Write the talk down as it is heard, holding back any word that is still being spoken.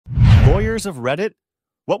Lawyers of Reddit?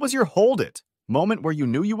 What was your hold it moment where you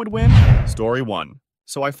knew you would win? Story 1.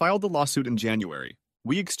 So I filed the lawsuit in January.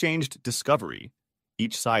 We exchanged discovery.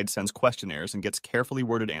 Each side sends questionnaires and gets carefully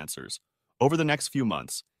worded answers over the next few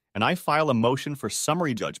months, and I file a motion for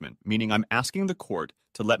summary judgment, meaning I'm asking the court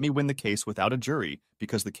to let me win the case without a jury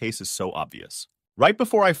because the case is so obvious. Right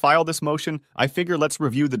before I file this motion, I figure let's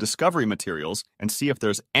review the discovery materials and see if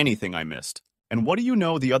there's anything I missed. And what do you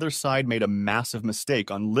know, the other side made a massive mistake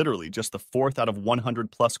on literally just the 4th out of 100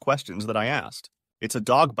 plus questions that I asked. It's a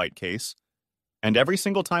dog bite case, and every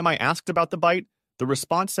single time I asked about the bite, the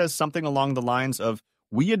response says something along the lines of,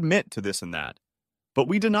 "We admit to this and that, but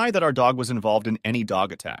we deny that our dog was involved in any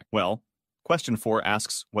dog attack." Well, question 4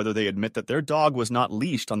 asks whether they admit that their dog was not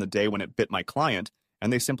leashed on the day when it bit my client,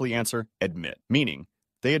 and they simply answer, admit, meaning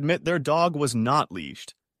they admit their dog was not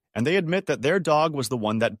leashed, and they admit that their dog was the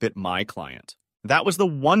one that bit my client. That was the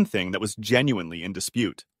one thing that was genuinely in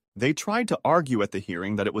dispute. They tried to argue at the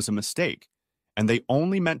hearing that it was a mistake, and they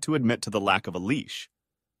only meant to admit to the lack of a leash.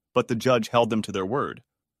 But the judge held them to their word,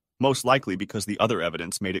 most likely because the other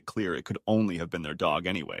evidence made it clear it could only have been their dog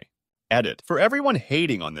anyway. Edit. For everyone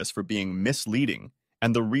hating on this for being misleading,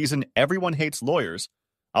 and the reason everyone hates lawyers,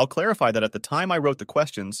 I'll clarify that at the time I wrote the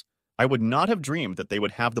questions, I would not have dreamed that they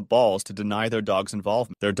would have the balls to deny their dog's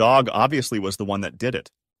involvement. Their dog obviously was the one that did it.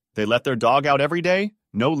 They let their dog out every day,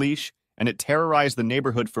 no leash, and it terrorized the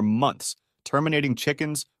neighborhood for months, terminating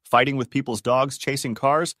chickens, fighting with people's dogs, chasing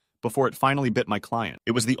cars, before it finally bit my client.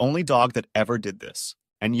 It was the only dog that ever did this.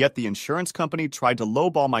 And yet the insurance company tried to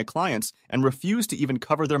lowball my clients and refused to even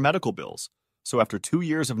cover their medical bills. So after 2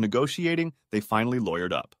 years of negotiating, they finally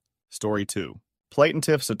lawyered up. Story 2.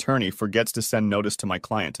 Plaintiff's attorney forgets to send notice to my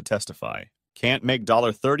client to testify. Can't make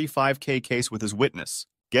 $35K case with his witness.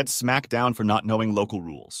 Gets smacked down for not knowing local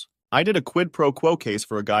rules. I did a quid pro quo case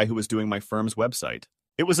for a guy who was doing my firm's website.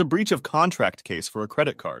 It was a breach of contract case for a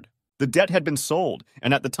credit card. The debt had been sold,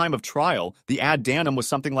 and at the time of trial, the ad damnum was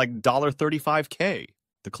something like $35K.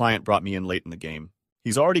 The client brought me in late in the game.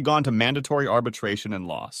 He's already gone to mandatory arbitration and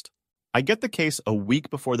lost. I get the case a week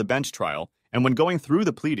before the bench trial, and when going through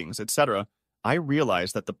the pleadings, etc., I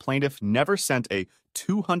realized that the plaintiff never sent a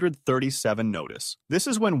 237 notice. This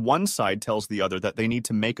is when one side tells the other that they need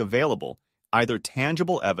to make available either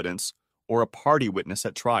tangible evidence or a party witness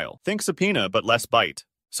at trial. Think subpoena, but less bite.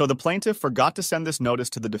 So the plaintiff forgot to send this notice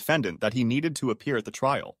to the defendant that he needed to appear at the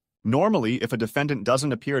trial. Normally, if a defendant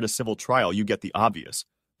doesn't appear at a civil trial, you get the obvious.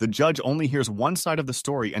 The judge only hears one side of the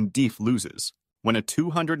story and Deef loses. When a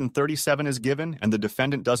 237 is given and the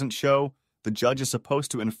defendant doesn't show, the judge is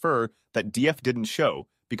supposed to infer that DF didn't show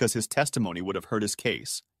because his testimony would have hurt his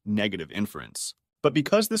case. Negative inference. But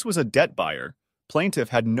because this was a debt buyer, plaintiff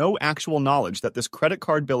had no actual knowledge that this credit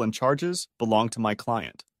card bill and charges belonged to my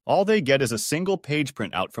client. All they get is a single page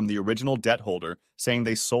printout from the original debt holder saying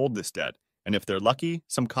they sold this debt, and if they're lucky,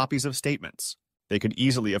 some copies of statements. They could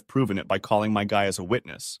easily have proven it by calling my guy as a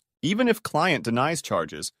witness. Even if client denies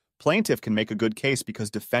charges, plaintiff can make a good case because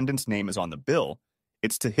defendant's name is on the bill.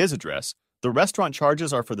 It's to his address. The restaurant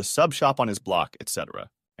charges are for the sub shop on his block, etc.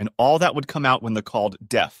 And all that would come out when they're called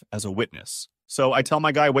Def as a witness. So I tell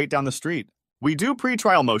my guy, wait down the street. We do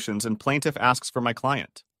pre-trial motions and plaintiff asks for my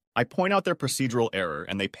client. I point out their procedural error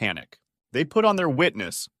and they panic. They put on their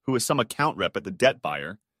witness, who is some account rep at the debt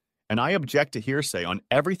buyer, and I object to hearsay on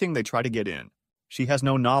everything they try to get in. She has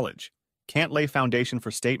no knowledge, can't lay foundation for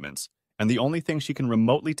statements, and the only thing she can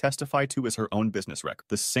remotely testify to is her own business record.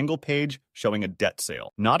 The single page showing a debt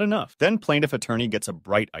sale. Not enough. Then plaintiff attorney gets a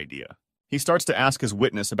bright idea. He starts to ask his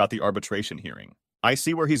witness about the arbitration hearing. I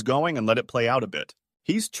see where he's going and let it play out a bit.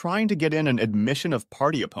 He's trying to get in an admission of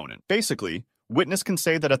party opponent. Basically, witness can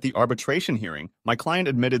say that at the arbitration hearing, my client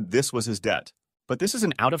admitted this was his debt. But this is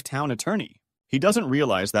an out-of-town attorney. He doesn't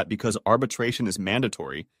realize that because arbitration is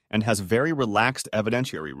mandatory and has very relaxed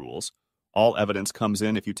evidentiary rules, all evidence comes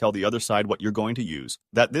in if you tell the other side what you're going to use,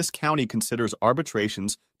 that this county considers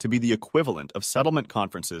arbitrations to be the equivalent of settlement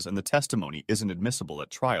conferences and the testimony isn't admissible at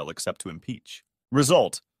trial except to impeach.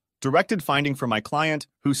 Result: directed finding for my client,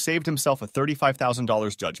 who saved himself a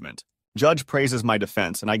 $35,000 judgment. Judge praises my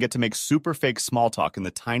defense, and I get to make super fake small talk in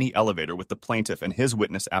the tiny elevator with the plaintiff and his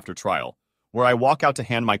witness after trial, where I walk out to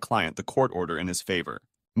hand my client the court order in his favor.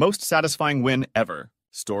 Most satisfying win ever.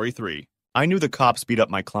 Story 3. I knew the cops beat up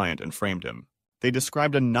my client and framed him. They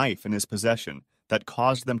described a knife in his possession that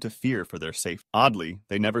caused them to fear for their safety. Oddly,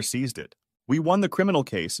 they never seized it. We won the criminal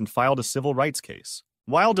case and filed a civil rights case.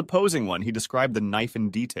 While deposing one, he described the knife in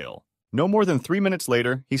detail. No more than 3 minutes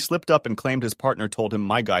later, he slipped up and claimed his partner told him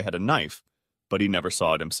my guy had a knife, but he never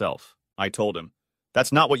saw it himself. I told him,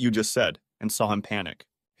 "That's not what you just said," and saw him panic.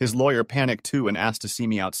 His lawyer panicked too and asked to see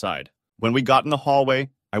me outside. When we got in the hallway,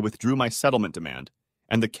 I withdrew my settlement demand,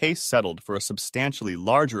 and the case settled for a substantially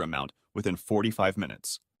larger amount within 45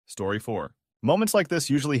 minutes. Story 4. Moments like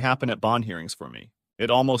this usually happen at bond hearings for me.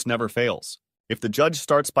 It almost never fails. If the judge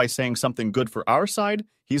starts by saying something good for our side,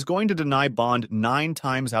 he's going to deny bond 9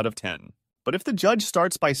 times out of 10. But if the judge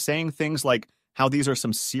starts by saying things like how these are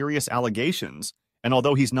some serious allegations, and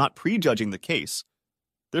although he's not prejudging the case,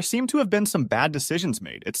 there seem to have been some bad decisions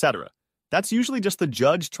made, etc., that's usually just the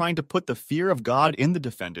judge trying to put the fear of God in the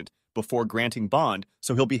defendant before granting bond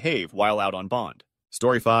so he'll behave while out on bond.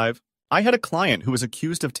 Story 5. I had a client who was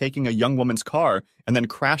accused of taking a young woman's car and then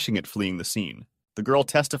crashing it fleeing the scene. The girl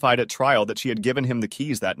testified at trial that she had given him the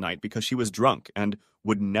keys that night because she was drunk and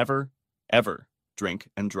would never, ever drink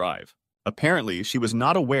and drive. Apparently, she was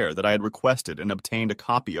not aware that I had requested and obtained a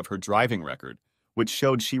copy of her driving record, which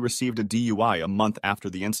showed she received a DUI a month after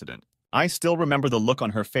the incident. I still remember the look on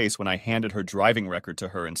her face when I handed her driving record to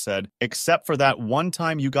her and said, "Except for that one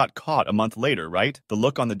time you got caught a month later, right?" The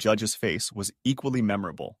look on the judge's face was equally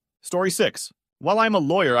memorable. Story 6. While I'm a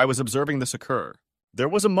lawyer, I was observing this occur. There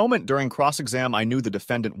was a moment during cross-exam I knew the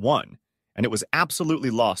defendant won, and it was absolutely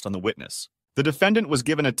lost on the witness. The defendant was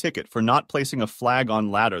given a ticket for not placing a flag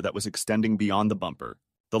on ladder that was extending beyond the bumper.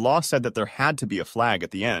 The law said that there had to be a flag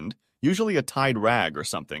at the end, usually a tied rag or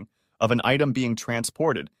something, of an item being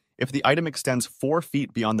transported if the item extends 4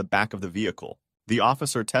 feet beyond the back of the vehicle. The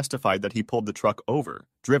officer testified that he pulled the truck over,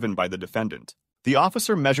 driven by the defendant. The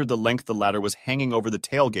officer measured the length the ladder was hanging over the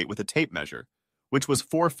tailgate with a tape measure, which was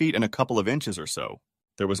 4 feet and a couple of inches or so.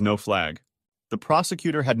 There was no flag. The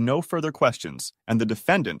prosecutor had no further questions, and the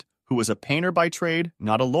defendant, who was a painter by trade,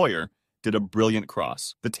 not a lawyer, did a brilliant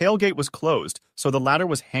cross. The tailgate was closed, so the ladder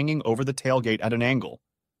was hanging over the tailgate at an angle.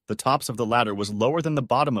 The tops of the ladder was lower than the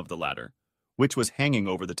bottom of the ladder, which was hanging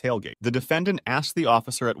over the tailgate. The defendant asked the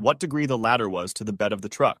officer at what degree the ladder was to the bed of the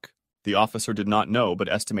truck. The officer did not know, but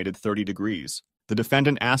estimated 30 degrees. The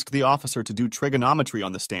defendant asked the officer to do trigonometry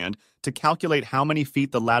on the stand to calculate how many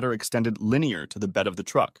feet the ladder extended linear to the bed of the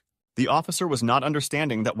truck. The officer was not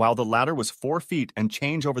understanding that while the ladder was 4 feet and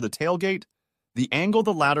change over the tailgate, the angle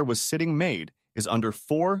the ladder was sitting made is under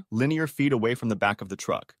 4 linear feet away from the back of the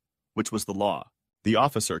truck, which was the law. The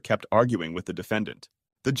officer kept arguing with the defendant.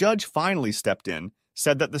 The judge finally stepped in,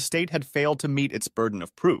 said that the state had failed to meet its burden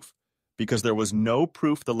of proof, because there was no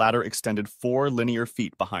proof the ladder extended 4 linear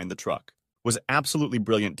feet behind the truck. It was absolutely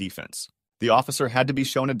brilliant defense. The officer had to be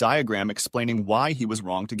shown a diagram explaining why he was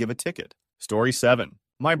wrong to give a ticket. Story 7.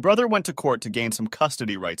 My brother went to court to gain some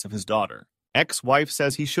custody rights of his daughter. Ex-wife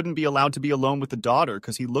says he shouldn't be allowed to be alone with the daughter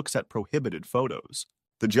because he looks at prohibited photos.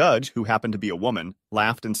 The judge, who happened to be a woman,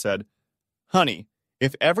 laughed and said, "Honey,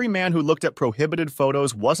 if every man who looked at prohibited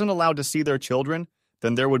photos wasn't allowed to see their children,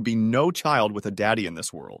 then there would be no child with a daddy in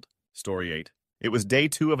this world." Story 8. It was day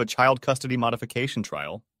 2 of a child custody modification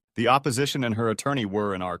trial. The opposition and her attorney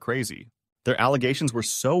were and are crazy. Their allegations were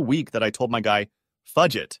so weak that I told my guy,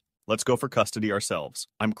 "Fudge it. Let's go for custody ourselves."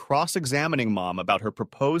 I'm cross-examining mom about her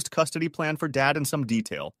proposed custody plan for dad in some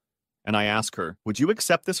detail, and I ask her, "Would you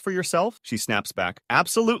accept this for yourself?" She snaps back,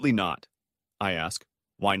 "Absolutely not." I ask,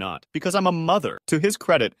 "Why not?" "Because I'm a mother." To his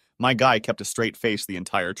credit, my guy kept a straight face the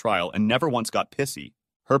entire trial and never once got pissy.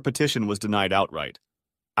 Her petition was denied outright.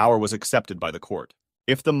 Our was accepted by the court.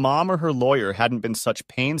 If the mom or her lawyer hadn't been such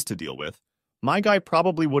pains to deal with, my guy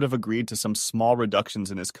probably would have agreed to some small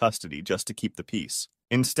reductions in his custody just to keep the peace.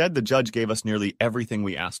 Instead, the judge gave us nearly everything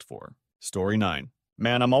we asked for. Story 9.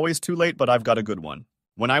 Man, I'm always too late, but I've got a good one.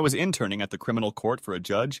 When I was interning at the criminal court for a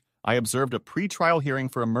judge, I observed a pre-trial hearing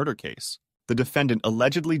for a murder case. The defendant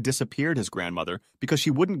allegedly disappeared his grandmother because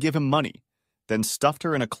she wouldn't give him money, then stuffed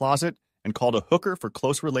her in a closet and called a hooker for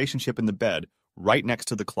close relationship in the bed right next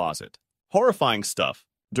to the closet. Horrifying stuff.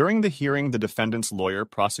 During the hearing, the defendant's lawyer,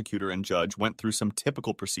 prosecutor, and judge went through some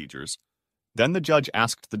typical procedures. Then the judge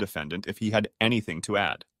asked the defendant if he had anything to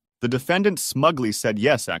add. The defendant smugly said,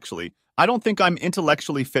 "Yes, actually, I don't think I'm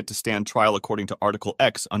intellectually fit to stand trial according to Article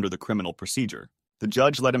X under the criminal procedure." The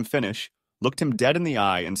judge let him finish, looked him dead in the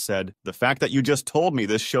eye, and said, "The fact that you just told me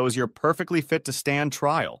this shows you're perfectly fit to stand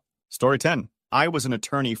trial." Story 10. I was an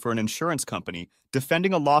attorney for an insurance company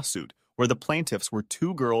defending a lawsuit where the plaintiffs were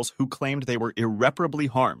 2 girls who claimed they were irreparably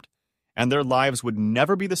harmed, and their lives would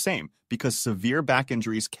never be the same because severe back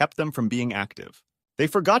injuries kept them from being active. They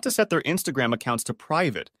forgot to set their Instagram accounts to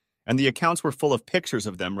private, and the accounts were full of pictures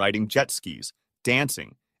of them riding jet skis,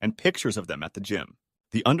 dancing, and pictures of them at the gym.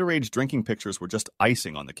 The underage drinking pictures were just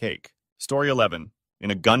icing on the cake. Story 11.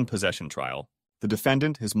 In a gun possession trial, the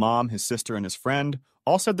defendant, his mom, his sister, and his friend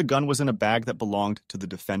all said the gun was in a bag that belonged to the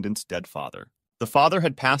defendant's dead father. The father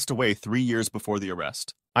had passed away 3 years before the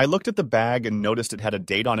arrest. I looked at the bag and noticed it had a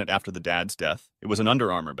date on it after the dad's death. It was an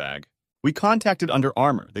Under Armour bag. We contacted Under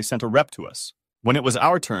Armour. They sent a rep to us. When it was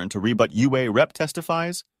our turn to rebut UA rep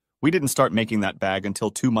testifies, we didn't start making that bag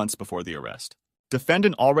until 2 months before the arrest.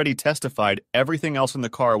 Defendant already testified everything else in the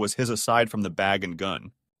car was his aside from the bag and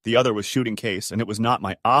gun. The other was shooting case, and it was not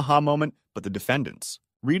my aha moment, but the defendant's.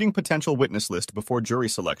 Reading potential witness list before jury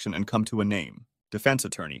selection and come to a name. Defense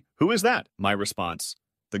attorney. Who is that? My response.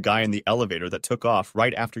 The guy in the elevator that took off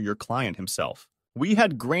right after your client himself. We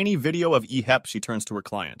had grainy video of E-Hep, she turns to her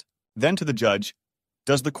client. Then to the judge.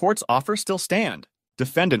 Does the court's offer still stand?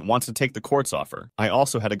 Defendant wants to take the court's offer. I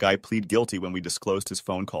also had a guy plead guilty when we disclosed his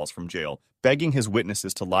phone calls from jail, begging his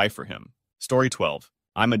witnesses to lie for him. Story 12.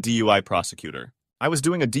 I'm a DUI prosecutor. I was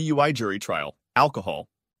doing a DUI jury trial. Alcohol.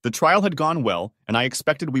 The trial had gone well, and I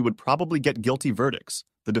expected we would probably get guilty verdicts.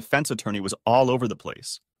 The defense attorney was all over the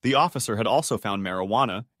place. The officer had also found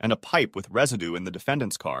marijuana and a pipe with residue in the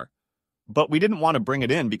defendant's car. But we didn't want to bring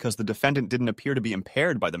it in because the defendant didn't appear to be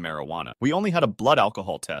impaired by the marijuana. We only had a blood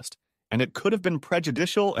alcohol test, and it could have been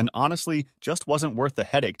prejudicial and honestly just wasn't worth the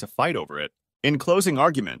headache to fight over it. In closing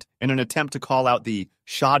argument, in an attempt to call out the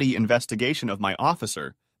shoddy investigation of my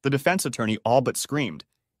officer, the defense attorney all but screamed,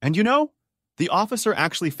 "And you know, the officer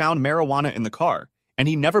actually found marijuana in the car, and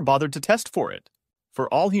he never bothered to test for it." For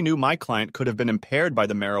all he knew, my client could have been impaired by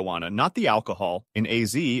the marijuana, not the alcohol. In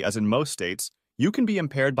AZ, as in most states, you can be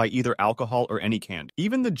impaired by either alcohol or any kind.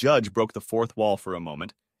 Even the judge broke the fourth wall for a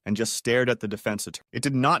moment and just stared at the defense attorney. It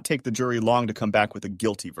did not take the jury long to come back with a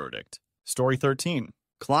guilty verdict. Story 13.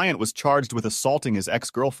 Client was charged with assaulting his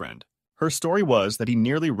ex-girlfriend. Her story was that he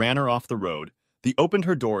nearly ran her off the road. He opened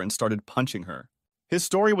her door and started punching her. His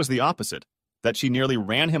story was the opposite, that she nearly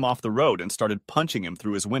ran him off the road and started punching him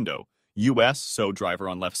through his window. US, so driver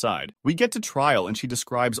on left side. We get to trial and she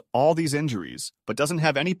describes all these injuries, but doesn't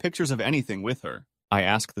have any pictures of anything with her. I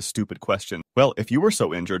ask the stupid question, well, if you were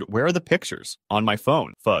so injured, where are the pictures? On my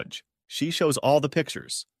phone. Fudge. She shows all the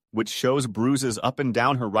pictures, which shows bruises up and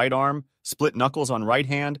down her right arm, split knuckles on right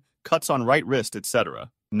hand, cuts on right wrist,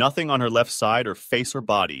 etc. Nothing on her left side or face or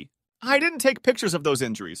body. I didn't take pictures of those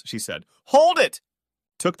injuries, she said. Hold it!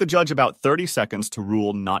 Took the judge about 30 seconds to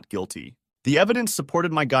rule not guilty. The evidence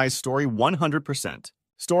supported my guy's story 100%.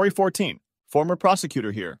 Story 14. Former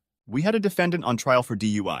prosecutor here. We had a defendant on trial for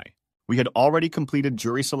DUI. We had already completed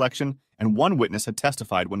jury selection, and one witness had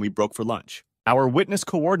testified when we broke for lunch. Our witness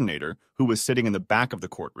coordinator, who was sitting in the back of the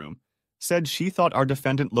courtroom, said she thought our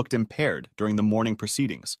defendant looked impaired during the morning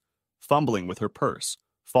proceedings, fumbling with her purse,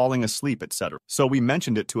 falling asleep, etc. So we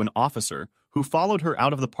mentioned it to an officer who followed her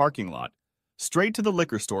out of the parking lot, straight to the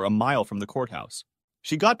liquor store a mile from the courthouse.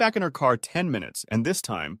 She got back in her car 10 minutes, and this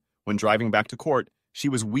time, when driving back to court, she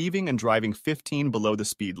was weaving and driving 15 below the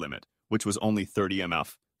speed limit, which was only 30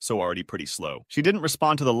 mph, so already pretty slow. She didn't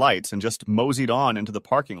respond to the lights and just moseyed on into the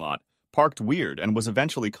parking lot, parked weird, and was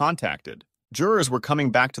eventually contacted. Jurors were coming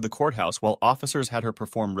back to the courthouse while officers had her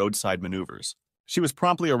perform roadside maneuvers. She was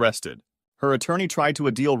promptly arrested. Her attorney tried to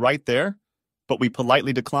a deal right there, but we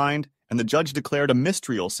politely declined, and the judge declared a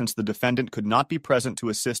mistrial since the defendant could not be present to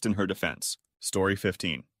assist in her defense. Story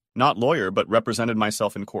 15. Not lawyer, but represented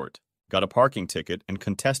myself in court. Got a parking ticket and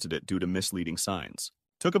contested it due to misleading signs.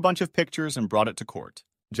 Took a bunch of pictures and brought it to court.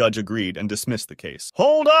 Judge agreed and dismissed the case.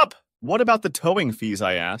 Hold up! What about the towing fees,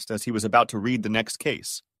 I asked as he was about to read the next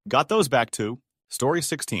case. Got those back too. Story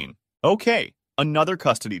 16. Okay, another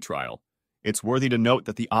custody trial. It's worthy to note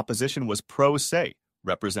that the opposition was pro se,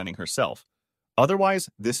 representing herself. Otherwise,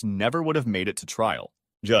 this never would have made it to trial.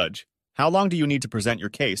 Judge, how long do you need to present your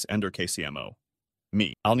case and/or KCMO?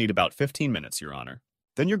 Me, I'll need about 15 minutes, Your Honor.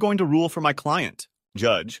 Then you're going to rule for my client.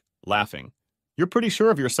 Judge, laughing. You're pretty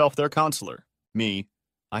sure of yourself there, counselor. Me,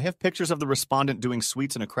 I have pictures of the respondent doing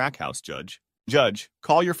sweets in a crack house, Judge. Judge,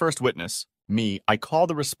 call your first witness. Me, I call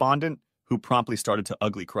the respondent, who promptly started to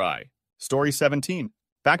ugly cry. Story 17.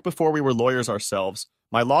 Back before we were lawyers ourselves,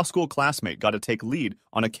 my law school classmate got to take lead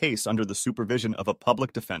on a case under the supervision of a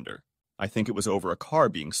public defender. I think it was over a car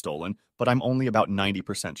being stolen, but I'm only about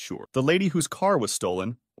 90% sure. The lady whose car was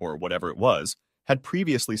stolen, or whatever it was, had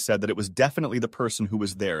previously said that it was definitely the person who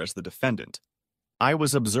was there as the defendant. I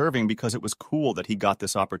was observing because it was cool that he got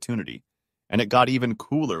this opportunity, and it got even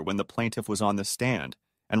cooler when the plaintiff was on the stand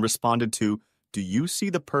and responded to, "Do you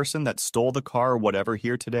see the person that stole the car or whatever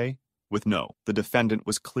here today?" With no. The defendant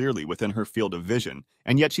was clearly within her field of vision,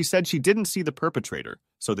 and yet she said she didn't see the perpetrator,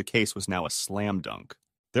 so the case was now a slam dunk.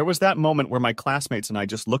 There was that moment where my classmates and I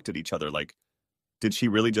just looked at each other like, did she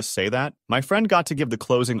really just say that? My friend got to give the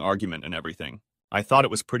closing argument and everything. I thought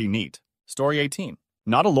it was pretty neat. Story 18.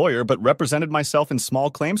 Not a lawyer, but represented myself in small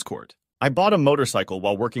claims court. I bought a motorcycle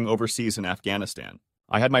while working overseas in Afghanistan.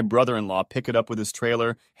 I had my brother-in-law pick it up with his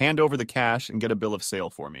trailer, hand over the cash, and get a bill of sale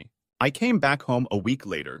for me. I came back home a week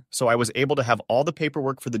later, so I was able to have all the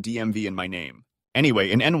paperwork for the DMV in my name.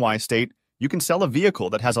 Anyway, in NY state, you can sell a vehicle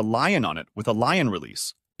that has a lion on it with a lion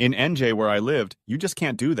release. In NJ where I lived, you just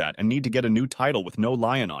can't do that and need to get a new title with no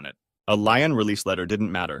lion on it. A lion release letter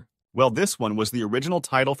didn't matter. Well, this one was the original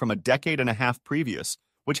title from a decade and a half previous,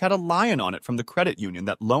 which had a lion on it from the credit union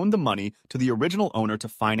that loaned the money to the original owner to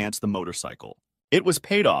finance the motorcycle. It was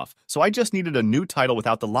paid off, so I just needed a new title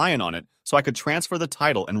without the lion on it so I could transfer the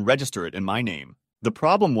title and register it in my name. The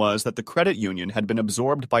problem was that the credit union had been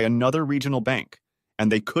absorbed by another regional bank,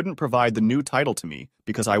 and they couldn't provide the new title to me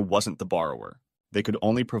because I wasn't the borrower. They could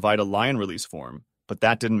only provide a lion release form, but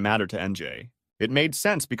that didn't matter to NJ. It made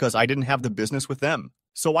sense because I didn't have the business with them.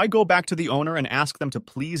 So I go back to the owner and ask them to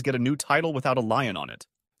please get a new title without a lion on it.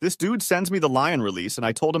 This dude sends me the lion release, and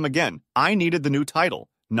I told him again, I needed the new title,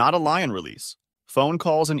 not a lion release. Phone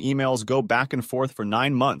calls and emails go back and forth for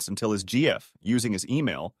 9 months until his GF, using his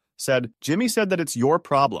email, said, Jimmy said that it's your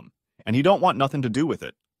problem, and he don't want nothing to do with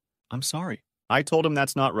it. I'm sorry. I told him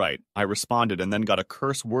that's not right. I responded and then got a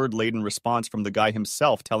curse word-laden response from the guy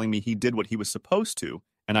himself telling me he did what he was supposed to,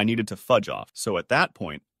 and I needed to fudge off. So at that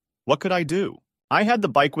point, what could I do? I had the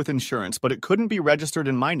bike with insurance, but it couldn't be registered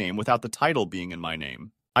in my name without the title being in my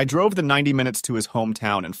name. I drove the 90 minutes to his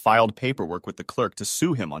hometown and filed paperwork with the clerk to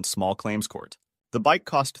sue him on small claims court. The bike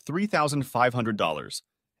cost $3,500,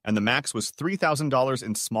 and the max was $3,000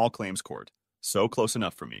 in small claims court. So close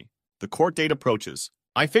enough for me. The court date approaches.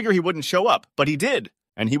 I figure he wouldn't show up, but he did,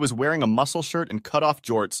 and he was wearing a muscle shirt and cut-off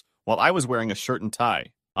jorts while I was wearing a shirt and tie.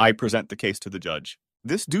 I present the case to the judge.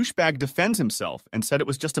 This douchebag defends himself and said it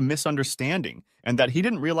was just a misunderstanding and that he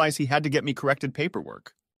didn't realize he had to get me corrected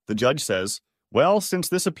paperwork. The judge says, well, since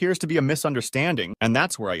this appears to be a misunderstanding, and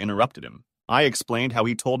that's where I interrupted him. I explained how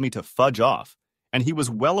he told me to fudge off, and he was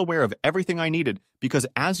well aware of everything I needed because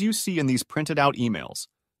as you see in these printed out emails,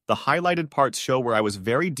 the highlighted parts show where I was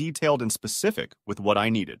very detailed and specific with what I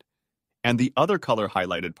needed. And the other color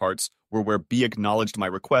highlighted parts were where B acknowledged my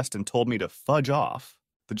request and told me to fudge off.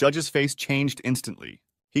 The judge's face changed instantly.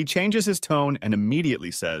 He changes his tone and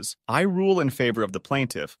immediately says, I rule in favor of the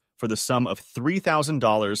plaintiff for the sum of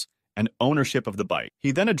 $3,000 and ownership of the bike.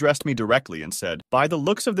 He then addressed me directly and said, by the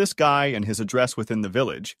looks of this guy and his address within the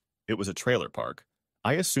village, it was a trailer park,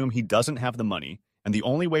 I assume he doesn't have the money, and the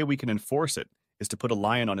only way we can enforce it is to put a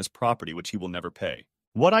lion on his property which he will never pay.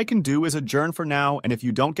 What I can do is adjourn for now, and if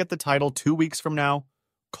you don't get the title 2 weeks from now,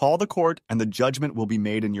 call the court and the judgment will be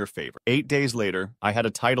made in your favor. 8 days later, I had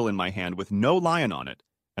a title in my hand with no lion on it,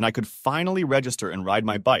 and I could finally register and ride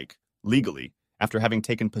my bike, legally, after having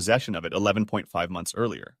taken possession of it 11.5 months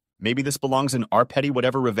earlier. Maybe this belongs in our petty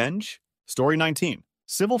whatever revenge? Story 19.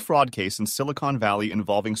 Civil fraud case in Silicon Valley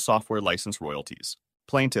involving software license royalties.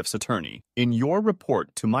 Plaintiff's attorney. In your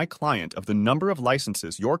report to my client of the number of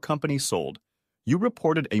licenses your company sold, you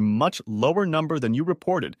reported a much lower number than you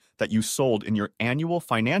reported that you sold in your annual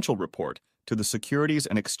financial report to the Securities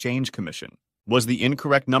and Exchange Commission. Was the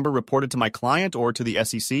incorrect number reported to my client or to the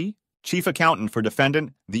SEC? Chief accountant for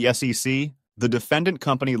defendant, the SEC. The defendant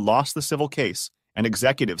company lost the civil case, and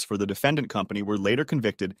executives for the defendant company were later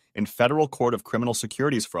convicted in Federal Court of Criminal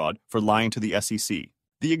Securities Fraud for lying to the SEC.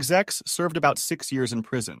 The execs served about 6 years in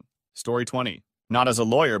prison. Story 20. Not as a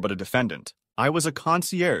lawyer, but a defendant. I was a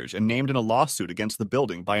concierge and named in a lawsuit against the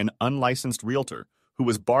building by an unlicensed realtor who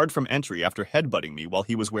was barred from entry after headbutting me while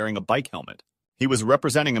he was wearing a bike helmet. He was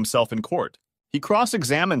representing himself in court. He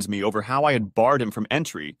cross-examines me over how I had barred him from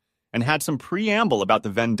entry and had some preamble about the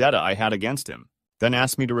vendetta I had against him. Then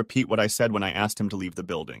asked me to repeat what I said when I asked him to leave the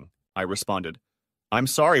building. I responded, I'm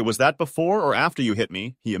sorry, was that before or after you hit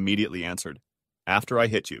me? He immediately answered, after I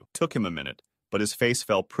hit you. Took him a minute, but his face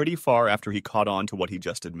fell pretty far after he caught on to what he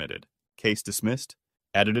just admitted. Case dismissed.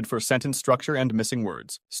 Edited for sentence structure and missing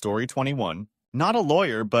words. Story 21. Not a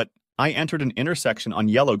lawyer, but I entered an intersection on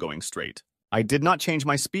yellow going straight. I did not change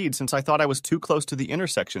my speed since I thought I was too close to the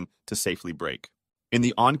intersection to safely brake. In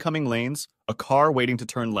the oncoming lanes, a car waiting to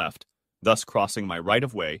turn left, thus crossing my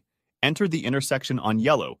right-of-way, entered the intersection on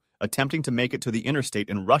yellow, attempting to make it to the interstate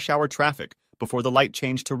in rush-hour traffic before the light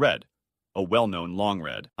changed to red. A well-known long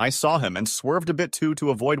red. I saw him and swerved a bit too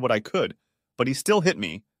to avoid what I could, but he still hit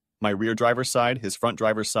me, my rear driver's side, his front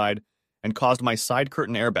driver's side, and caused my side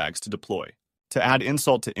curtain airbags to deploy. To add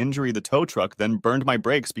insult to injury, the tow truck then burned my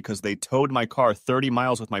brakes because they towed my car 30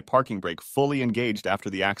 miles with my parking brake fully engaged after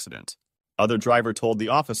the accident. Other driver told the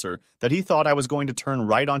officer that he thought I was going to turn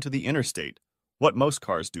right onto the interstate, what most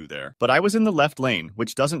cars do there. But I was in the left lane,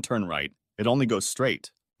 which doesn't turn right, it only goes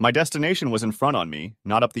straight. My destination was in front on me,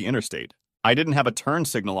 not up the interstate. I didn't have a turn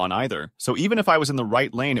signal on either, so even if I was in the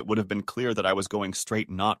right lane, it would have been clear that I was going straight,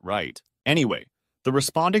 not right. Anyway, the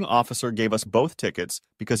responding officer gave us both tickets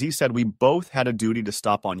because he said we both had a duty to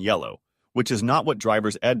stop on yellow, which is not what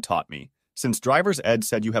driver's ed taught me, since driver's ed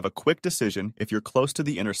said you have a quick decision if you're close to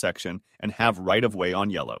the intersection and have right-of-way on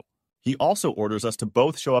yellow. He also orders us to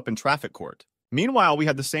both show up in traffic court. Meanwhile, we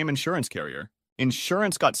had the same insurance carrier.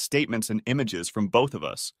 Insurance got statements and images from both of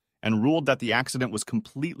us and ruled that the accident was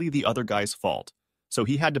completely the other guy's fault, so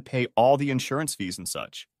he had to pay all the insurance fees and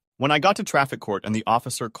such. When I got to traffic court and the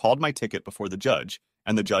officer called my ticket before the judge,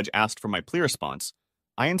 and the judge asked for my plea response,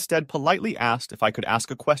 I instead politely asked if I could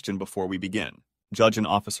ask a question before we begin. Judge and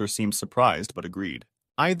officer seemed surprised but agreed.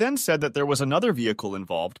 I then said that there was another vehicle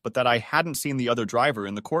involved but that I hadn't seen the other driver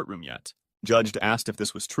in the courtroom yet. Judge asked if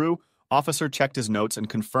this was true, officer checked his notes and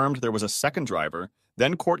confirmed there was a second driver,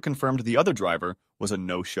 then court confirmed the other driver was a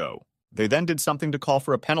no-show. They then did something to call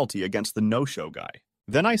for a penalty against the no-show guy.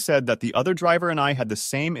 Then I said that the other driver and I had the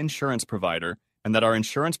same insurance provider and that our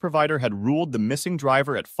insurance provider had ruled the missing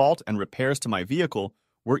driver at fault and repairs to my vehicle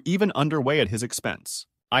were even underway at his expense.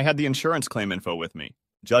 I had the insurance claim info with me.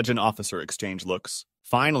 Judge and officer exchanged looks.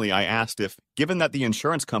 Finally, I asked if, given that the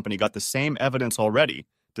insurance company got the same evidence already,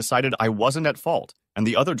 decided I wasn't at fault and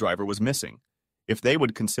the other driver was missing, if they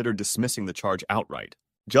would consider dismissing the charge outright.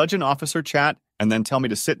 Judge and officer chat and then tell me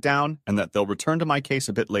to sit down and that they'll return to my case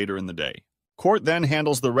a bit later in the day. Court then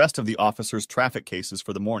handles the rest of the officer's traffic cases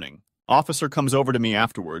for the morning. Officer comes over to me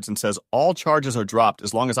afterwards and says all charges are dropped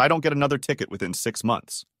as long as I don't get another ticket within 6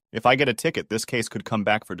 months. If I get a ticket, this case could come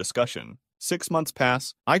back for discussion. 6 months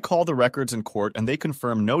pass, I call the records in court and they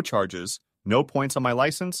confirm no charges, no points on my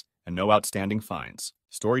license, and no outstanding fines.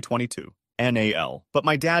 Story 22. NAL. But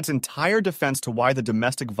my dad's entire defense to why the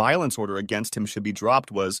domestic violence order against him should be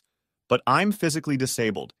dropped was, but I'm physically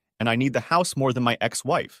disabled and I need the house more than my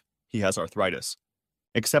ex-wife. He has arthritis.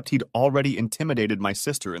 Except he'd already intimidated my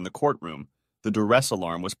sister in the courtroom. The duress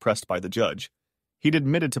alarm was pressed by the judge. He'd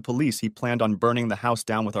admitted to police he planned on burning the house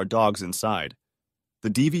down with our dogs inside. The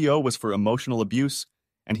DVO was for emotional abuse,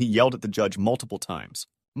 and he yelled at the judge multiple times.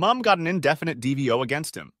 Mom got an indefinite DVO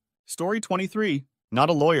against him. Story 23. Not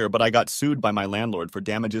a lawyer, but I got sued by my landlord for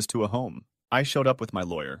damages to a home. I showed up with my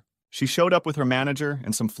lawyer. She showed up with her manager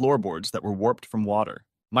and some floorboards that were warped from water.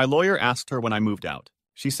 My lawyer asked her when I moved out.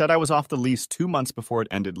 She said I was off the lease 2 months before it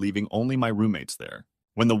ended, leaving only my roommates there.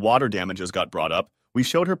 When the water damages got brought up, we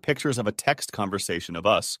showed her pictures of a text conversation of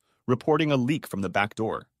us reporting a leak from the back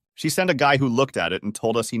door. She sent a guy who looked at it and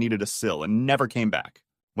told us he needed a sill and never came back.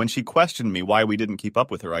 When she questioned me why we didn't keep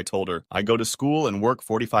up with her, I told her I go to school and work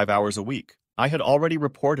 45 hours a week. I had already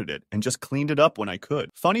reported it and just cleaned it up when I could.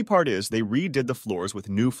 Funny part is they redid the floors with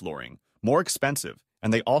new flooring, more expensive,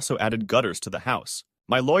 and they also added gutters to the house.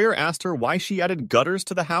 My lawyer asked her why she added gutters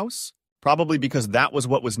to the house? Probably because that was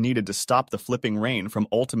what was needed to stop the flipping rain from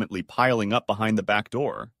ultimately piling up behind the back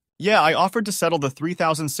door. Yeah, I offered to settle the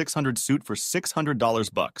 $3,600 suit for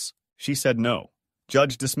 $600 bucks. She said no.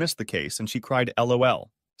 Judge dismissed the case and she cried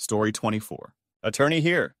LOL. Story 24. Attorney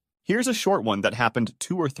here. Here's a short one that happened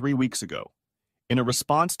 2 or 3 weeks ago. In a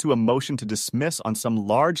response to a motion to dismiss on some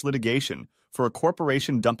large litigation for a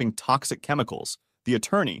corporation dumping toxic chemicals, the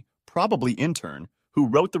attorney, probably intern, who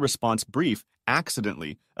wrote the response brief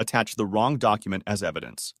accidentally attached the wrong document as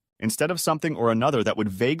evidence. Instead of something or another that would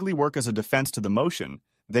vaguely work as a defense to the motion,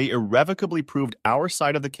 they irrevocably proved our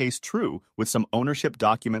side of the case true with some ownership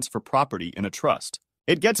documents for property in a trust.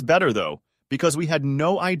 It gets better, though, because we had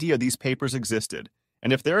no idea these papers existed,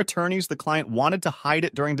 and if their attorneys, the client, wanted to hide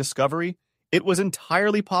it during discovery, it was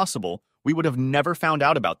entirely possible we would have never found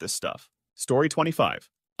out about this stuff. Story 25.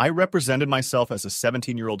 I represented myself as a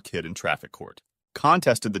 17-year-old kid in traffic court.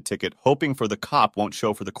 Contested the ticket, hoping for the cop won't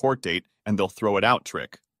show for the court date and they'll throw it out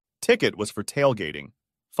trick. Ticket was for tailgating,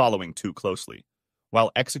 following too closely,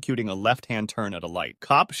 while executing a left-hand turn at a light.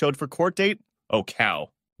 Cop showed for court date? Oh, cow.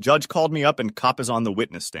 Judge called me up and cop is on the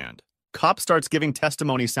witness stand. Cop starts giving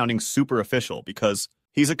testimony sounding super official because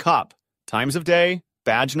he's a cop. Times of day,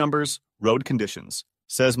 badge numbers, road conditions.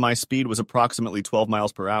 Says my speed was approximately 12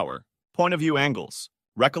 miles per hour. Point of view angles.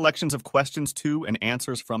 Recollections of questions to and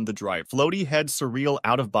answers from the driver. Floaty head, surreal,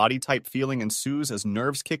 out-of-body type feeling ensues as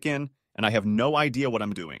nerves kick in, and I have no idea what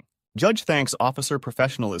I'm doing. Judge thanks officer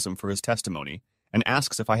professionalism for his testimony and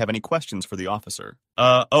asks if I have any questions for the officer.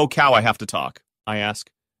 Oh cow, I have to talk. I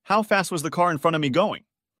ask, how fast was the car in front of me going?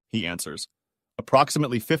 He answers,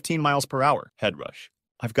 approximately 15 miles per hour, head rush.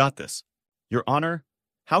 I've got this. Your Honor,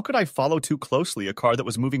 how could I follow too closely a car that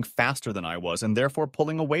was moving faster than I was and therefore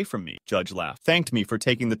pulling away from me? Judge laughed, thanked me for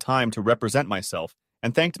taking the time to represent myself,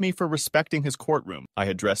 and thanked me for respecting his courtroom. I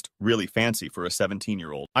had dressed really fancy for a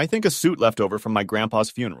 17-year-old. I think a suit left over from my grandpa's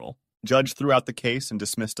funeral. Judge threw out the case and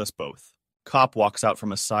dismissed us both. Cop walks out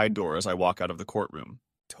from a side door as I walk out of the courtroom,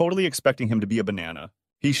 totally expecting him to be a banana.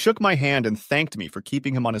 He shook my hand and thanked me for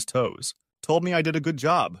keeping him on his toes. Told me I did a good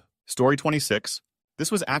job. Story 26.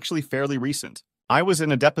 This was actually fairly recent. I was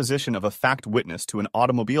in a deposition of a fact witness to an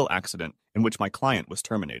automobile accident in which my client was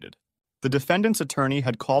terminated. The defendant's attorney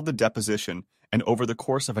had called the deposition and over the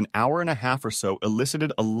course of an hour and a half or so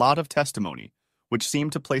elicited a lot of testimony, which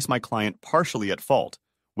seemed to place my client partially at fault,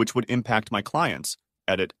 which would impact my client's,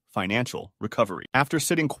 edit, financial recovery. After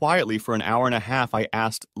sitting quietly for an hour and a half, I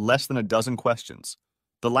asked less than a dozen questions,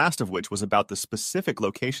 the last of which was about the specific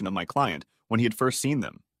location of my client when he had first seen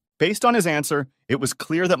them. Based on his answer, it was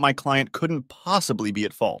clear that my client couldn't possibly be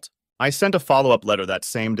at fault. I sent a follow-up letter that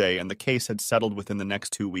same day, and the case had settled within the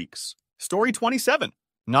next 2 weeks. Story 27.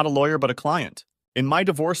 Not a lawyer, but a client. In my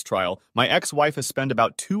divorce trial, my ex-wife has spent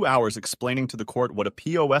about 2 hours explaining to the court what a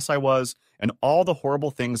POS I was and all the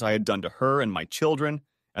horrible things I had done to her and my children,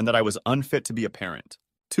 and that I was unfit to be a parent.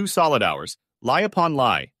 2 solid hours. Lie upon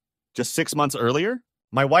lie. Just 6 months earlier,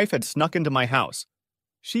 my wife had snuck into my house.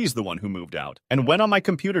 She's the one who moved out, and went on my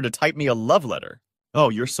computer to type me a love letter. Oh,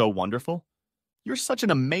 you're so wonderful. You're such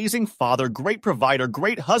an amazing father, great provider,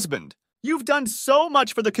 great husband. You've done so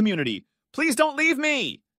much for the community. Please don't leave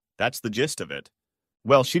me. That's the gist of it.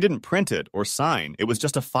 Well, she didn't print it or sign. It was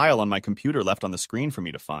just a file on my computer left on the screen for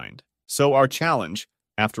me to find. So our challenge,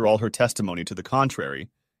 after all her testimony to the contrary,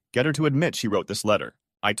 get her to admit she wrote this letter.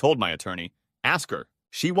 I told my attorney, ask her.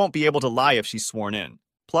 She won't be able to lie if she's sworn in.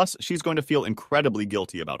 Plus, she's going to feel incredibly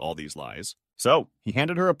guilty about all these lies. So, he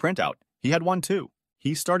handed her a printout. He had one too.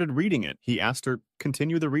 He started reading it. He asked her,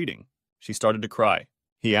 continue the reading. She started to cry.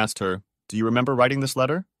 He asked her, do you remember writing this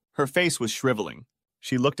letter? Her face was shriveling.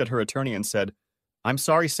 She looked at her attorney and said, I'm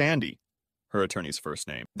sorry, Sandy, her attorney's first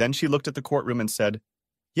name. Then she looked at the courtroom and said,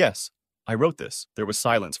 yes, I wrote this. There was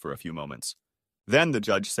silence for a few moments. Then the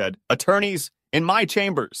judge said, attorneys, in my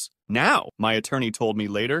chambers. Now, my attorney told me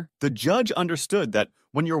later, the judge understood that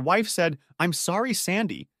when your wife said, I'm sorry,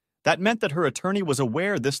 Sandy, that meant that her attorney was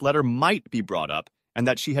aware this letter might be brought up and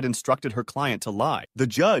that she had instructed her client to lie. The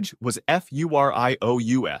judge was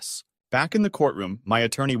Furious. Back in the courtroom, my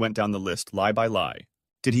attorney went down the list lie by lie.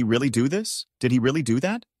 Did he really do this? Did he really do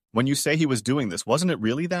that? When you say he was doing this, wasn't it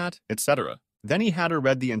really that? Etc. Then he had her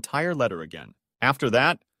read the entire letter again. After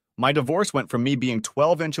that, my divorce went from me being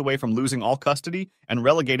 12-inch away from losing all custody and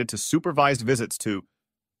relegated to supervised visits to,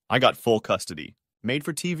 I got full custody. Made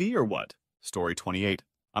for TV or what? Story 28.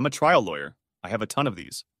 I'm a trial lawyer. I have a ton of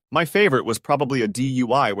these. My favorite was probably a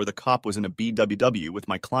DUI where the cop was in a BWW with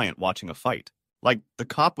my client watching a fight. Like, the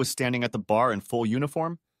cop was standing at the bar in full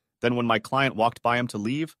uniform, then when my client walked by him to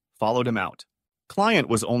leave, followed him out. Client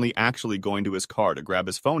was only actually going to his car to grab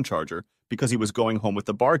his phone charger because he was going home with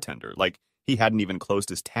the bartender, like he hadn't even closed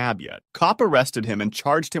his tab yet. Cop arrested him and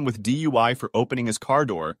charged him with DUI for opening his car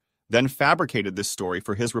door, then fabricated this story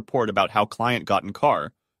for his report about how client got in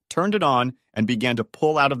car, turned it on, and began to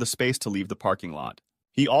pull out of the space to leave the parking lot.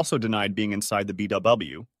 He also denied being inside the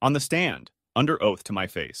BWW on the stand, under oath to my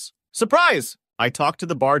face. Surprise! I talked to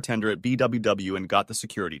the bartender at BWW and got the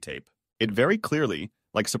security tape. It very clearly,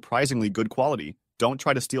 like surprisingly good quality, don't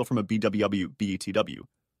try to steal from a BWW,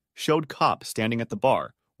 showed cop standing at the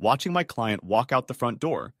bar, watching my client walk out the front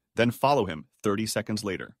door, then follow him 30 seconds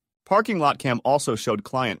later. Parking lot cam also showed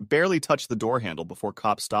client barely touch the door handle before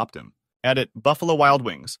cop stopped him. Edit, Buffalo Wild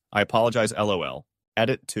Wings. I apologize, LOL.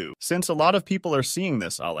 Edit 2. Since a lot of people are seeing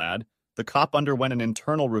this, I'll add, the cop underwent an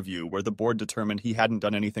internal review where the board determined he hadn't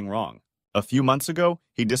done anything wrong. A few months ago,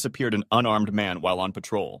 he disappeared an unarmed man while on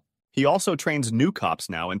patrol. He also trains new cops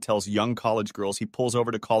now and tells young college girls he pulls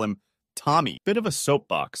over to call him Tommy. Bit of a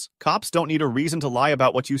soapbox. Cops don't need a reason to lie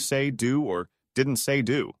about what you say, do, or didn't say,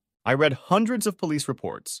 do. I read hundreds of police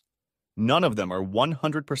reports. None of them are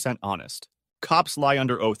 100% honest. Cops lie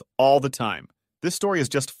under oath all the time. This story is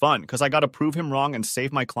just fun because I gotta prove him wrong and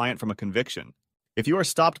save my client from a conviction. If you are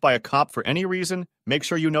stopped by a cop for any reason, make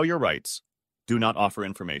sure you know your rights. Do not offer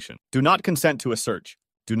information. Do not consent to a search.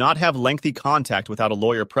 Do not have lengthy contact without a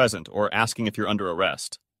lawyer present or asking if you're under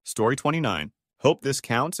arrest. Story 29. Hope this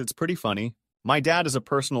counts, it's pretty funny. My dad is a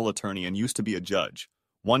personal attorney and used to be a judge.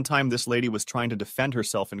 One time this lady was trying to defend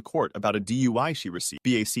herself in court about a DUI she received.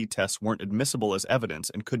 BAC tests weren't admissible as evidence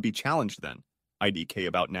and could be challenged then. IDK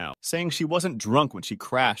about now. Saying she wasn't drunk when she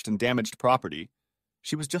crashed and damaged property.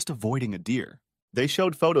 She was just avoiding a deer. They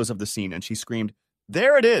showed photos of the scene and she screamed,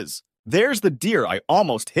 "There it is! There's the deer I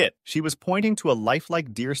almost hit." She was pointing to a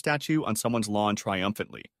lifelike deer statue on someone's lawn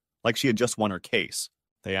triumphantly, like she had just won her case.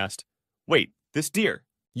 They asked, "Wait, This deer.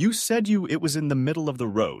 You said it was in the middle of the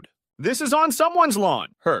road. This is on someone's lawn.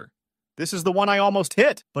 Her. This is the one I almost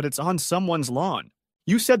hit, but it's on someone's lawn.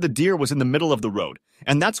 You said the deer was in the middle of the road,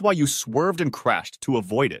 and that's why you swerved and crashed to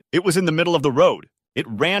avoid it. It was in the middle of the road. It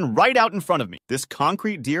ran right out in front of me. This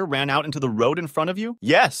concrete deer ran out into the road in front of you?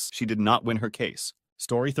 Yes, she did not win her case.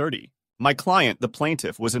 Story 30. My client, the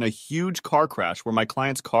plaintiff, was in a huge car crash where my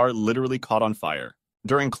client's car literally caught on fire.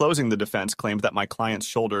 During closing, the defense claimed that my client's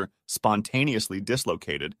shoulder spontaneously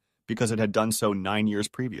dislocated because it had done so 9 years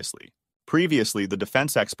previously. Previously, the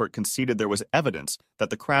defense expert conceded there was evidence that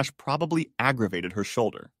the crash probably aggravated her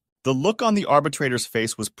shoulder. The look on the arbitrator's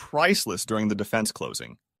face was priceless during the defense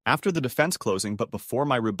closing. After the defense closing, but before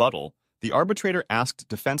my rebuttal, the arbitrator asked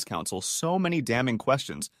defense counsel so many damning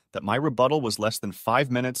questions that my rebuttal was less than 5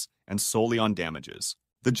 minutes and solely on damages.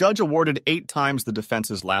 The judge awarded 8 times the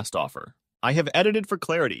defense's last offer. I have edited for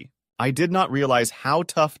clarity. I did not realize how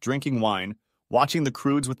tough drinking wine, watching the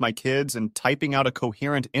Croods with my kids, and typing out a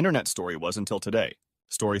coherent internet story was until today.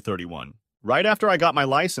 Story 31. Right after I got my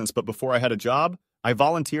license, but before I had a job, I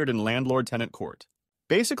volunteered in landlord-tenant court.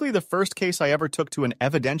 Basically, the first case I ever took to an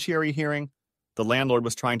evidentiary hearing, the landlord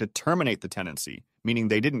was trying to terminate the tenancy, meaning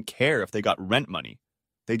they didn't care if they got rent money.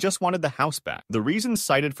 They just wanted the house back. The reason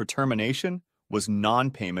cited for termination was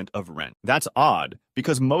non-payment of rent. That's odd,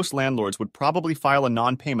 because most landlords would probably file a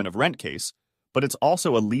non-payment of rent case, but it's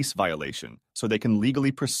also a lease violation, so they can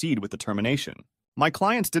legally proceed with the termination. My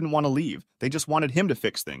clients didn't want to leave, they just wanted him to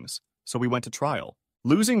fix things, so we went to trial.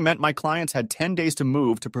 Losing meant my clients had 10 days to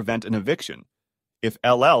move to prevent an eviction. If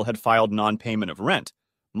LL had filed non-payment of rent,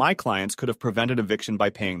 my clients could have prevented eviction by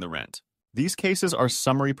paying the rent. These cases are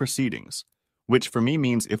summary proceedings, which for me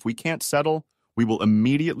means if we can't settle, we will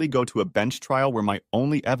immediately go to a bench trial where my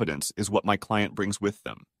only evidence is what my client brings with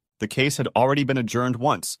them. The case had already been adjourned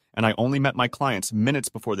once, and I only met my clients minutes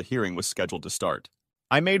before the hearing was scheduled to start.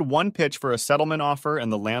 I made one pitch for a settlement offer,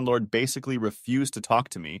 and the landlord basically refused to talk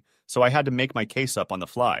to me, so I had to make my case up on the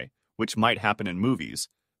fly, which might happen in movies,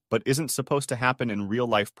 but isn't supposed to happen in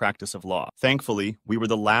real-life practice of law. Thankfully, we were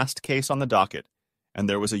the last case on the docket, and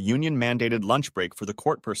there was a union-mandated lunch break for the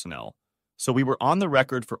court personnel, so we were on the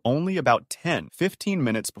record for only about 10-15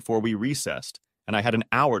 minutes before we recessed, and I had an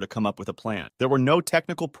hour to come up with a plan. There were no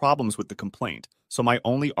technical problems with the complaint, so my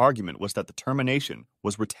only argument was that the termination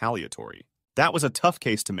was retaliatory. That was a tough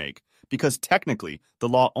case to make, because technically, the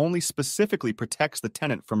law only specifically protects the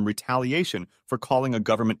tenant from retaliation for calling a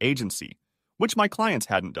government agency, which my clients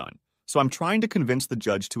hadn't done, so I'm trying to convince the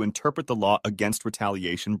judge to interpret the law against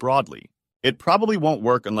retaliation broadly. It probably won't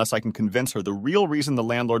work unless I can convince her the real reason the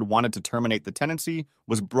landlord wanted to terminate the tenancy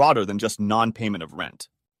was broader than just non-payment of rent.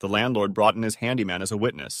 The landlord brought in his handyman as a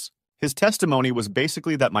witness. His testimony was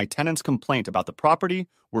basically that my tenant's complaint about the property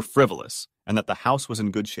were frivolous and that the house was in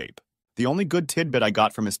good shape. The only good tidbit I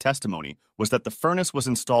got from his testimony was that the furnace was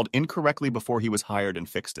installed incorrectly before he was hired and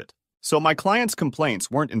fixed it. So my client's complaints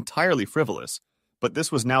weren't entirely frivolous, but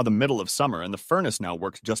this was now the middle of summer and the furnace now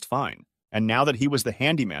worked just fine. And now that he was the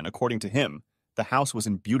handyman, according to him, the house was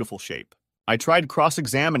in beautiful shape. I tried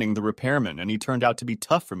cross-examining the repairman and he turned out to be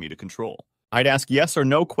tough for me to control. I'd ask yes or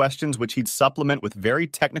no questions which he'd supplement with very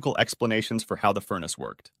technical explanations for how the furnace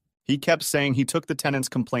worked. He kept saying he took the tenant's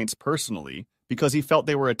complaints personally because he felt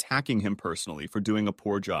they were attacking him personally for doing a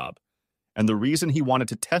poor job, and the reason he wanted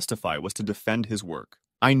to testify was to defend his work.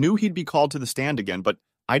 I knew he'd be called to the stand again, but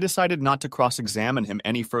I decided not to cross-examine him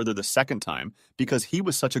any further the second time because he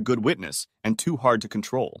was such a good witness and too hard to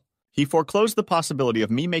control. He foreclosed the possibility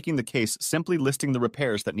of me making the case simply listing the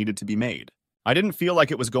repairs that needed to be made. I didn't feel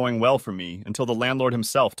like it was going well for me until the landlord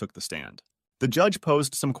himself took the stand. The judge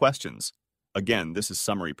posed some questions. Again, this is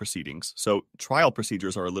summary proceedings, so trial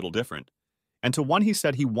procedures are a little different. And to one he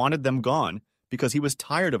said he wanted them gone because he was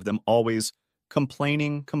tired of them always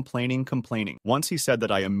complaining. Once he said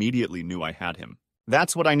that I immediately knew I had him.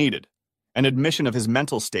 That's what I needed. An admission of his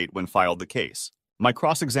mental state when filed the case. My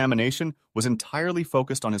cross-examination was entirely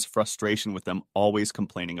focused on his frustration with them always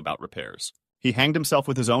complaining about repairs. He hanged himself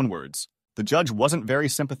with his own words. The judge wasn't very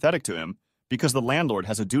sympathetic to him because the landlord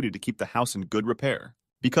has a duty to keep the house in good repair.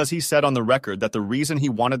 Because he said on the record that the reason he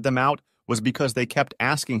wanted them out was because they kept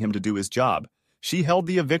asking him to do his job, she held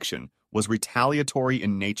the eviction was retaliatory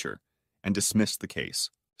in nature and dismissed the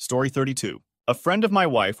case. Story 32. A friend of my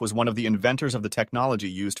wife was one of the inventors of the technology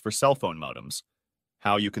used for cell phone modems.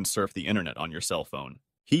 How you can surf the internet on your cell phone.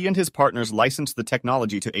 He and his partners licensed the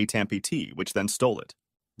technology to ATAMPT, which then stole it.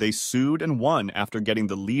 They sued and won after getting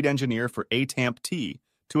the lead engineer for ATAMPT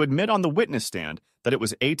to admit on the witness stand that it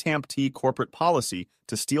was ATAMPT corporate policy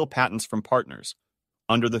to steal patents from partners,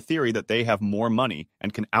 under the theory that they have more money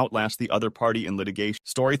and can outlast the other party in litigation.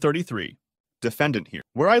 Story 33. Defendant here.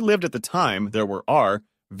 Where I lived at the time, there are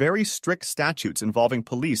very strict statutes involving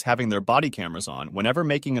police having their body cameras on whenever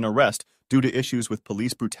making an arrest due to issues with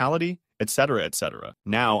police brutality, etc., etc.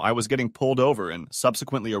 Now, I was getting pulled over and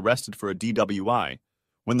subsequently arrested for a DWI,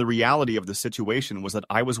 when the reality of the situation was that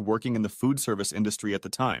I was working in the food service industry at the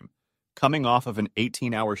time, coming off of an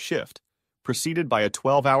 18-hour shift, preceded by a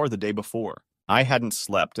 12-hour the day before. I hadn't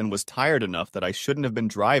slept and was tired enough that I shouldn't have been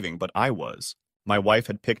driving, but I was. My wife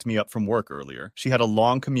had picked me up from work earlier. She had a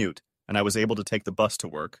long commute, and I was able to take the bus to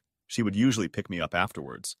work. She would usually pick me up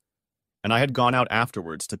afterwards. And I had gone out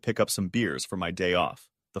afterwards to pick up some beers for my day off,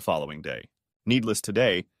 the following day. Needless to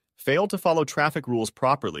say, failed to follow traffic rules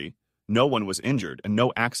properly. No one was injured and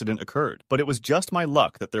no accident occurred. But it was just my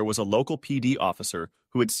luck that there was a local PD officer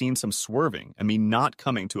who had seen some swerving and me not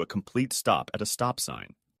coming to a complete stop at a stop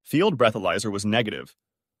sign. Field breathalyzer was negative,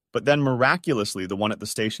 but then miraculously the one at the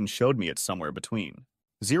station showed me it's somewhere between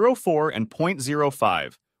 0.4 and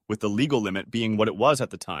 0.05, with the legal limit being what it was at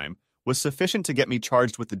the time, was sufficient to get me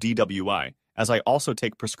charged with the DWI, as I also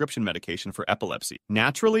take prescription medication for epilepsy.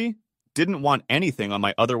 Naturally, didn't want anything on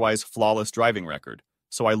my otherwise flawless driving record,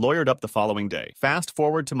 so I lawyered up the following day. Fast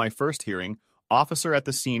forward to my first hearing, officer at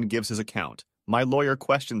the scene gives his account. My lawyer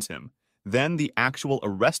questions him. Then the actual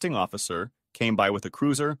arresting officer came by with a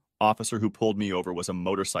cruiser. Officer who pulled me over was a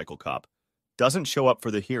motorcycle cop. Doesn't show up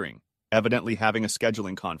for the hearing, evidently having a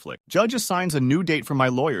scheduling conflict. Judge assigns a new date for my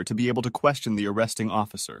lawyer to be able to question the arresting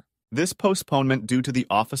officer. This postponement due to the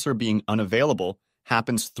officer being unavailable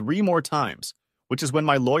happens 3 more times, which is when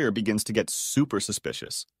my lawyer begins to get super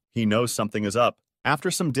suspicious. He knows something is up.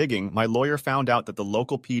 After some digging, my lawyer found out that the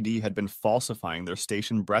local PD had been falsifying their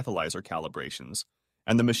station breathalyzer calibrations,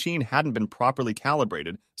 and the machine hadn't been properly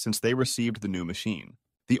calibrated since they received the new machine.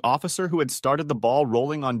 The officer who had started the ball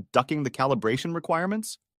rolling on ducking the calibration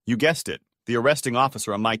requirements? You guessed it, the arresting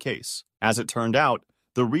officer on my case. As it turned out,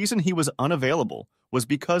 the reason he was unavailable was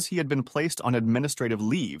because he had been placed on administrative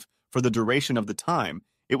leave for the duration of the time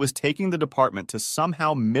it was taking the department to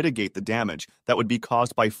somehow mitigate the damage that would be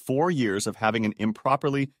caused by 4 years of having an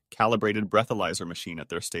improperly calibrated breathalyzer machine at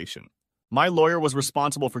their station. My lawyer was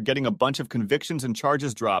responsible for getting a bunch of convictions and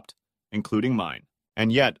charges dropped, including mine.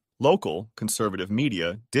 And yet, local, conservative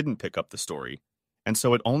media didn't pick up the story, and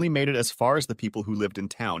so it only made it as far as the people who lived in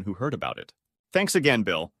town who heard about it. Thanks again,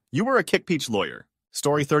 Bill. You were a kick-peach lawyer.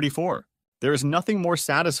 Story 34. There is nothing more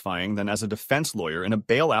satisfying than as a defense lawyer in a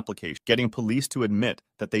bail application getting police to admit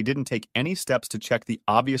that they didn't take any steps to check the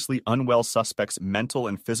obviously unwell suspect's mental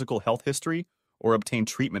and physical health history or obtain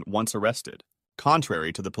treatment once arrested.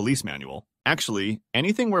 Contrary to the police manual, actually,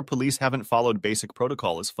 anything where police haven't followed basic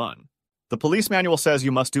protocol is fun. The police manual says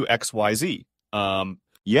you must do XYZ.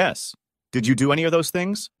 Yes. Did you do any of those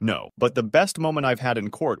things? No. But the best moment I've had in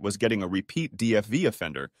court was getting a repeat DFV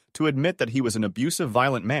offender to admit that he was an abusive,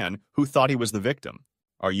 violent man who thought he was the victim.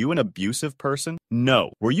 Are you an abusive person?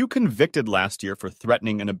 No. Were you convicted last year for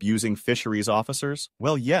threatening and abusing fisheries officers?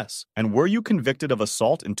 Well, yes. And were you convicted of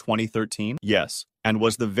assault in 2013? Yes. And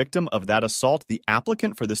was the victim of that assault the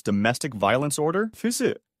applicant for this domestic violence order?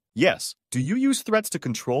 Yes. Do you use threats to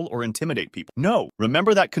control or intimidate people? No.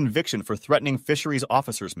 Remember that conviction for threatening fisheries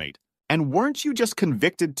officers, mate. And weren't you just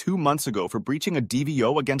convicted 2 months ago for breaching a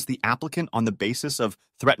DVO against the applicant on the basis of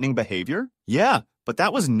threatening behavior? Yeah, but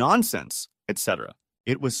that was nonsense, etc.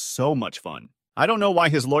 It was so much fun. I don't know why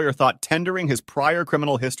his lawyer thought tendering his prior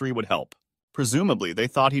criminal history would help. Presumably, they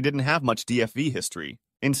thought he didn't have much DFV history.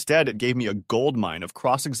 Instead, it gave me a goldmine of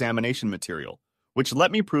cross-examination material, which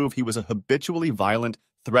let me prove he was a habitually violent,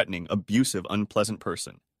 threatening, abusive, unpleasant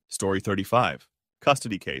person. Story 35.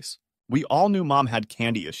 Custody case. We all knew Mom had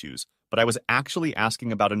candy issues, but I was actually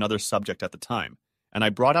asking about another subject at the time, and I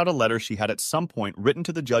brought out a letter she had at some point written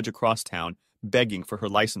to the judge across town begging for her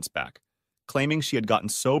license back, claiming she had gotten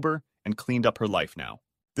sober and cleaned up her life now.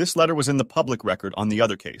 This letter was in the public record on the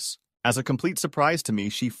other case. As a complete surprise to me,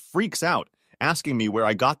 she freaks out, asking me where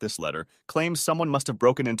I got this letter, claims someone must have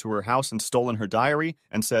broken into her house and stolen her diary,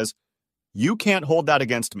 and says, "You can't hold that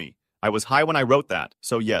against me. I was high when I wrote that."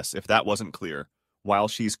 So yes, if that wasn't clear. While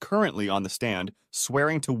she's currently on the stand,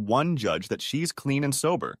 swearing to one judge that she's clean and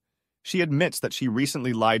sober. She admits that she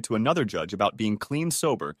recently lied to another judge about being clean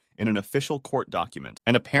sober in an official court document,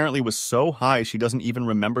 and apparently was so high she doesn't even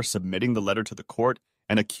remember submitting the letter to the court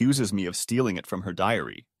and accuses me of stealing it from her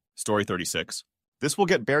diary. Story 36. This will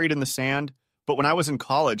get buried in the sand, but when I was in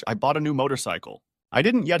college, I bought a new motorcycle. I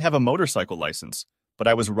didn't yet have a motorcycle license, but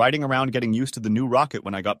I was riding around getting used to the new Rocket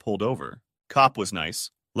when I got pulled over. Cop was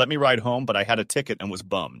nice. Let me ride home, but I had a ticket and was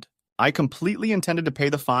bummed. I completely intended to pay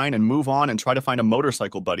the fine and move on and try to find a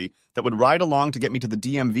motorcycle buddy that would ride along to get me to the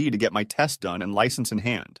DMV to get my test done and license in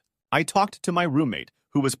hand. I talked to my roommate,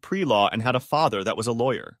 who was pre-law and had a father that was a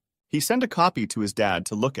lawyer. He sent a copy to his dad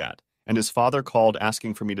to look at, and his father called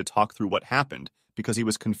asking for me to talk through what happened because he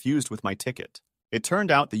was confused with my ticket. It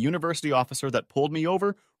turned out the university officer that pulled me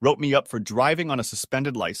over wrote me up for driving on a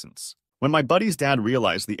suspended license. When my buddy's dad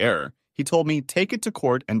realized the error, he told me, take it to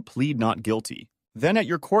court and plead not guilty. Then at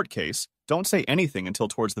your court case, don't say anything until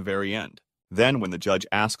towards the very end. Then when the judge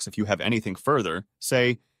asks if you have anything further,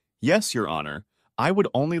 say, yes, Your Honor, I would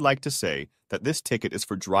only like to say that this ticket is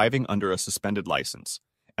for driving under a suspended license,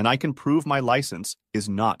 and I can prove my license is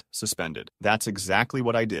not suspended. That's exactly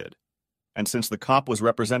what I did. And since the cop was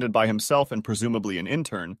represented by himself and presumably an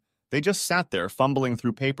intern, they just sat there fumbling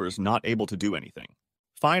through papers, not able to do anything.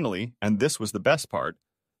 Finally, and this was the best part,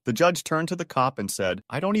 the judge turned to the cop and said,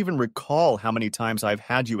 I don't even recall how many times I've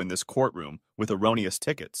had you in this courtroom with erroneous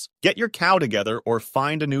tickets. Get your cow together or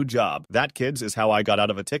find a new job. That, kids, is how I got out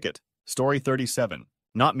of a ticket. Story 37.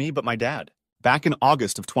 Not me, but my dad. Back in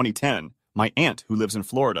August of 2010, my aunt, who lives in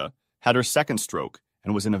Florida, had her second stroke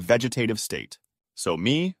and was in a vegetative state. So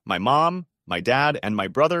me, my mom, my dad, and my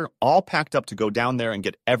brother all packed up to go down there and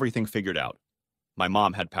get everything figured out. My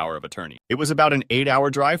mom had power of attorney. It was about an 8-hour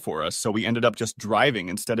drive for us, so we ended up just driving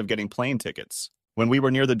instead of getting plane tickets. When we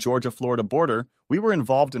were near the Georgia-Florida border, we were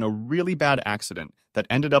involved in a really bad accident that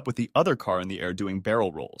ended up with the other car in the air doing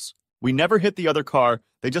barrel rolls. We never hit the other car,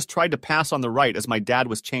 they just tried to pass on the right as my dad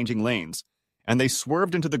was changing lanes, and they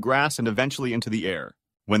swerved into the grass and eventually into the air.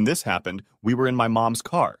 When this happened, we were in my mom's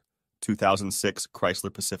car, 2006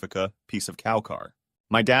 Chrysler Pacifica piece of cow car.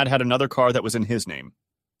 My dad had another car that was in his name,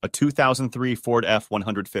 a 2003 Ford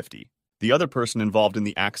F-150. The other person involved in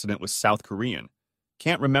the accident was South Korean.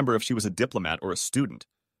 Can't remember if she was a diplomat or a student,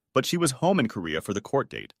 but she was home in Korea for the court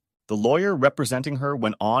date. The lawyer representing her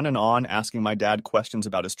went on and on asking my dad questions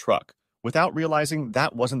about his truck, without realizing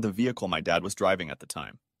that wasn't the vehicle my dad was driving at the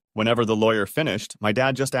time. Whenever the lawyer finished, my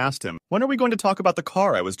dad just asked him, when are we going to talk about the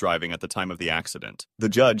car I was driving at the time of the accident? The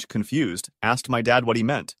judge, confused, asked my dad what he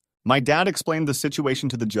meant. My dad explained the situation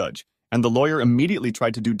to the judge, and the lawyer immediately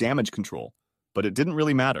tried to do damage control, but it didn't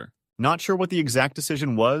really matter. Not sure what the exact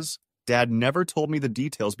decision was. Dad never told me the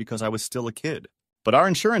details because I was still a kid. But our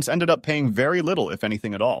insurance ended up paying very little, if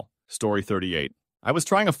anything at all. Story 38. I was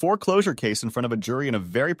trying a foreclosure case in front of a jury in a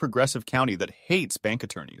very progressive county that hates bank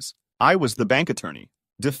attorneys. I was the bank attorney.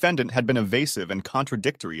 Defendant had been evasive and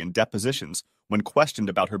contradictory in depositions when questioned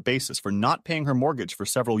about her basis for not paying her mortgage for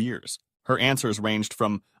several years. Her answers ranged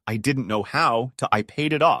from, I didn't know how, to I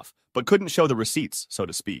paid it off, but couldn't show the receipts, so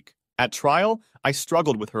to speak. At trial, I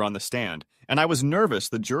struggled with her on the stand, and I was nervous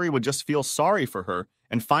the jury would just feel sorry for her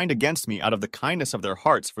and find against me out of the kindness of their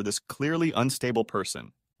hearts for this clearly unstable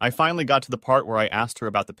person. I finally got to the part where I asked her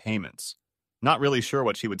about the payments. Not really sure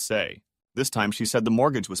what she would say. This time she said the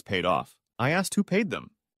mortgage was paid off. I asked who paid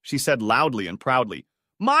them. She said loudly and proudly,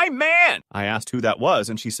 my man! I asked who that was,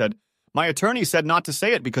 and she said, my attorney said not to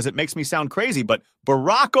say it because it makes me sound crazy, but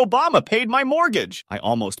Barack Obama paid my mortgage. I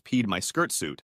almost peed my skirt suit.